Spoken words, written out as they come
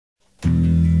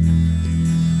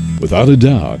Without a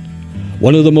doubt,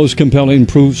 one of the most compelling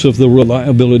proofs of the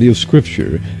reliability of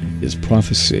Scripture is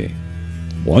prophecy.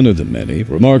 One of the many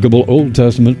remarkable Old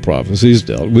Testament prophecies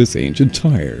dealt with ancient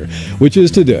Tyre, which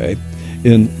is today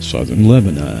in southern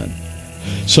Lebanon.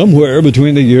 Somewhere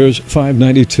between the years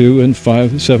 592 and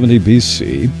 570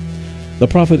 BC, the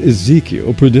prophet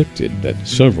Ezekiel predicted that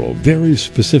several very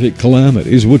specific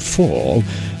calamities would fall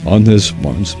on this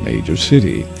once major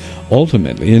city,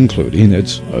 ultimately including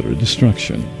its utter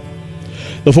destruction.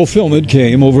 The fulfillment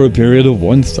came over a period of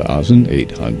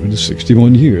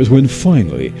 1,861 years when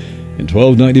finally, in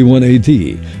 1291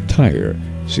 AD, Tyre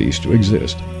ceased to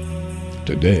exist.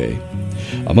 Today,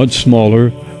 a much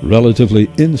smaller, relatively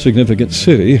insignificant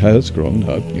city has grown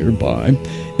up nearby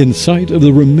in sight of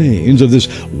the remains of this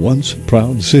once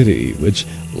proud city, which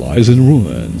lies in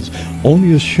ruins,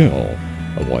 only a shell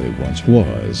of what it once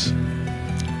was.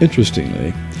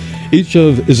 Interestingly, each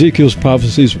of Ezekiel's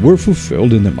prophecies were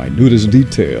fulfilled in the minutest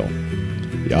detail.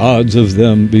 The odds of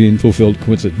them being fulfilled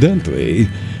coincidentally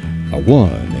are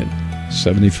 1 in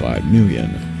 75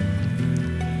 million.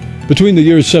 Between the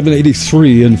years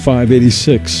 783 and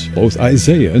 586, both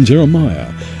Isaiah and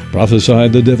Jeremiah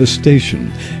prophesied the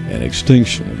devastation and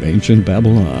extinction of ancient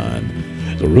Babylon,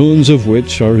 the ruins of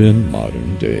which are in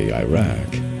modern-day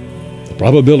Iraq. The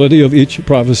probability of each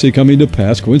prophecy coming to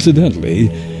pass coincidentally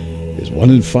is 1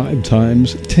 in 5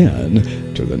 times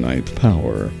 10 to the 9th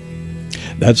power.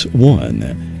 That's 1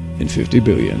 in 50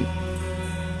 billion.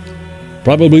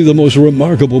 Probably the most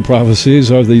remarkable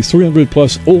prophecies are the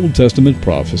 300-plus Old Testament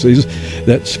prophecies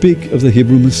that speak of the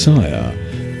Hebrew Messiah,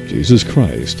 Jesus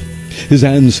Christ, his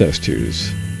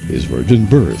ancestors, his virgin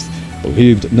birth,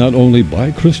 believed not only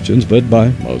by Christians but by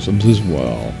Muslims as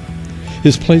well,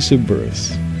 his place of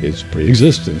birth, his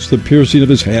pre-existence, the piercing of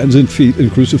his hands and feet in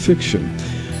crucifixion,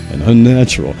 an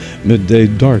unnatural midday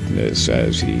darkness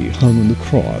as he hung on the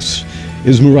cross,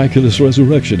 his miraculous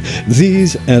resurrection.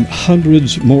 These and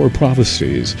hundreds more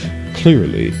prophecies,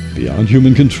 clearly beyond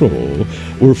human control,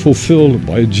 were fulfilled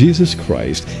by Jesus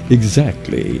Christ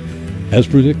exactly as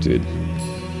predicted.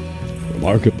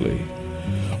 Remarkably,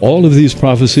 all of these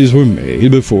prophecies were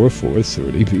made before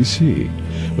 430 BC,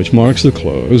 which marks the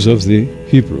close of the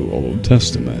Hebrew Old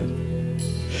Testament.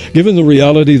 Given the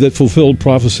reality that fulfilled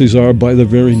prophecies are by their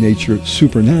very nature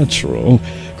supernatural,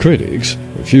 critics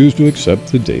refuse to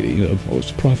accept the dating of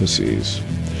most prophecies.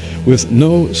 With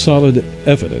no solid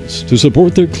evidence to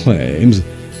support their claims,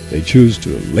 they choose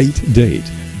to late date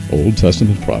Old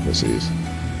Testament prophecies.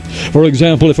 For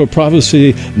example, if a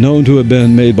prophecy known to have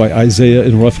been made by Isaiah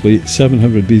in roughly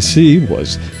 700 BC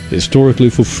was historically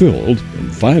fulfilled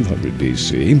in 500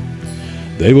 BC,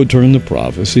 they would turn the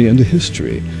prophecy into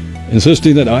history,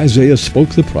 insisting that Isaiah spoke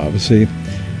the prophecy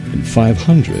in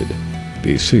 500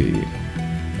 BC.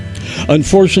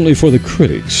 Unfortunately for the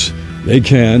critics, they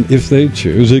can, if they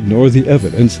choose, ignore the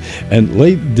evidence and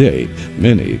late date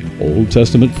many Old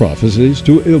Testament prophecies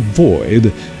to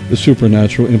avoid the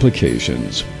supernatural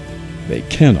implications. They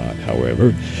cannot,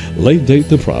 however, late date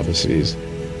the prophecies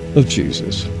of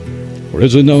Jesus. For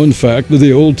it's a known fact that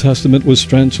the Old Testament was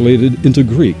translated into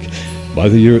Greek by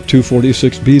the year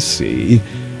 246 BC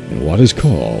in what is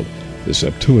called the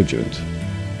Septuagint.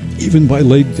 Even by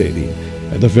late dating,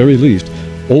 at the very least,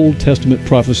 Old Testament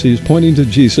prophecies pointing to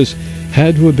Jesus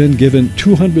had to have been given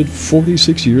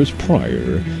 246 years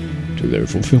prior to their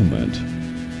fulfillment.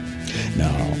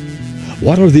 Now,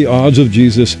 what are the odds of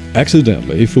Jesus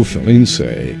accidentally fulfilling,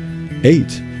 say,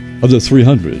 8 of the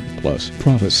 300-plus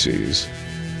prophecies?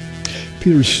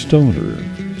 Peter Stoner,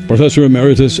 Professor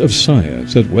Emeritus of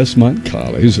Science at Westmont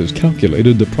College, has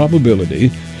calculated the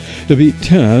probability to be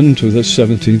 10 to the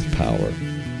 17th power.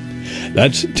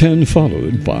 That's 10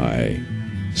 followed by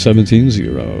 17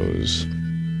 zeros.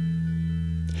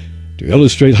 To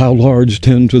illustrate how large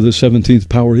 10 to the 17th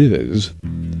power is,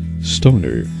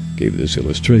 Stoner gave this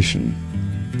illustration.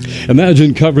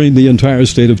 Imagine covering the entire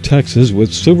state of Texas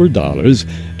with silver dollars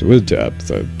to a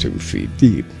depth of 2 feet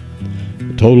deep.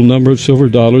 The total number of silver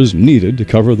dollars needed to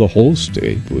cover the whole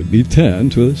state would be 10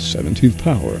 to the 17th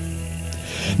power.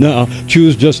 Now,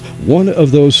 choose just one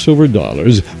of those silver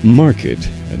dollars, mark it,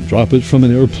 and drop it from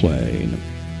an airplane.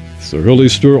 Thoroughly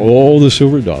stir all the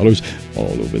silver dollars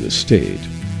all over the state.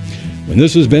 When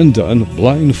this has been done,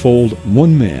 blindfold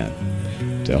one man.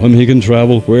 Tell him he can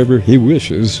travel wherever he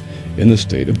wishes in the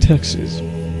state of Texas.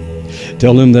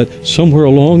 Tell him that somewhere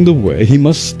along the way he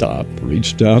must stop,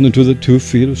 reach down into the 2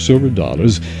 feet of silver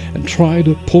dollars, and try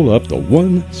to pull up the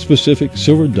one specific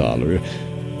silver dollar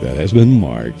that has been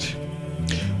marked.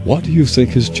 What do you think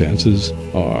his chances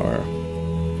are?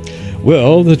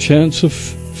 Well, the chance of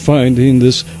finding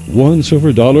this one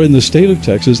silver dollar in the state of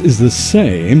Texas is the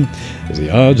same as the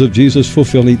odds of Jesus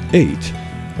fulfilling 8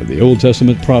 of the Old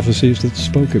Testament prophecies that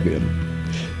spoke of him.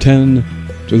 10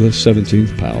 to the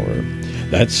 17th power.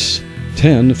 That's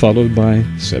 10 followed by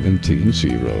 17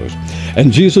 zeros.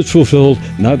 And Jesus fulfilled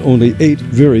not only 8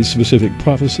 very specific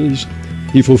prophecies,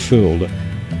 he fulfilled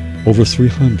over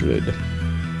 300.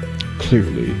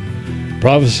 Clearly,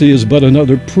 prophecy is but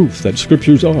another proof that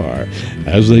scriptures are,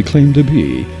 as they claim to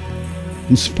be,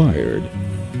 inspired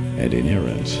and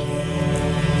inerrant.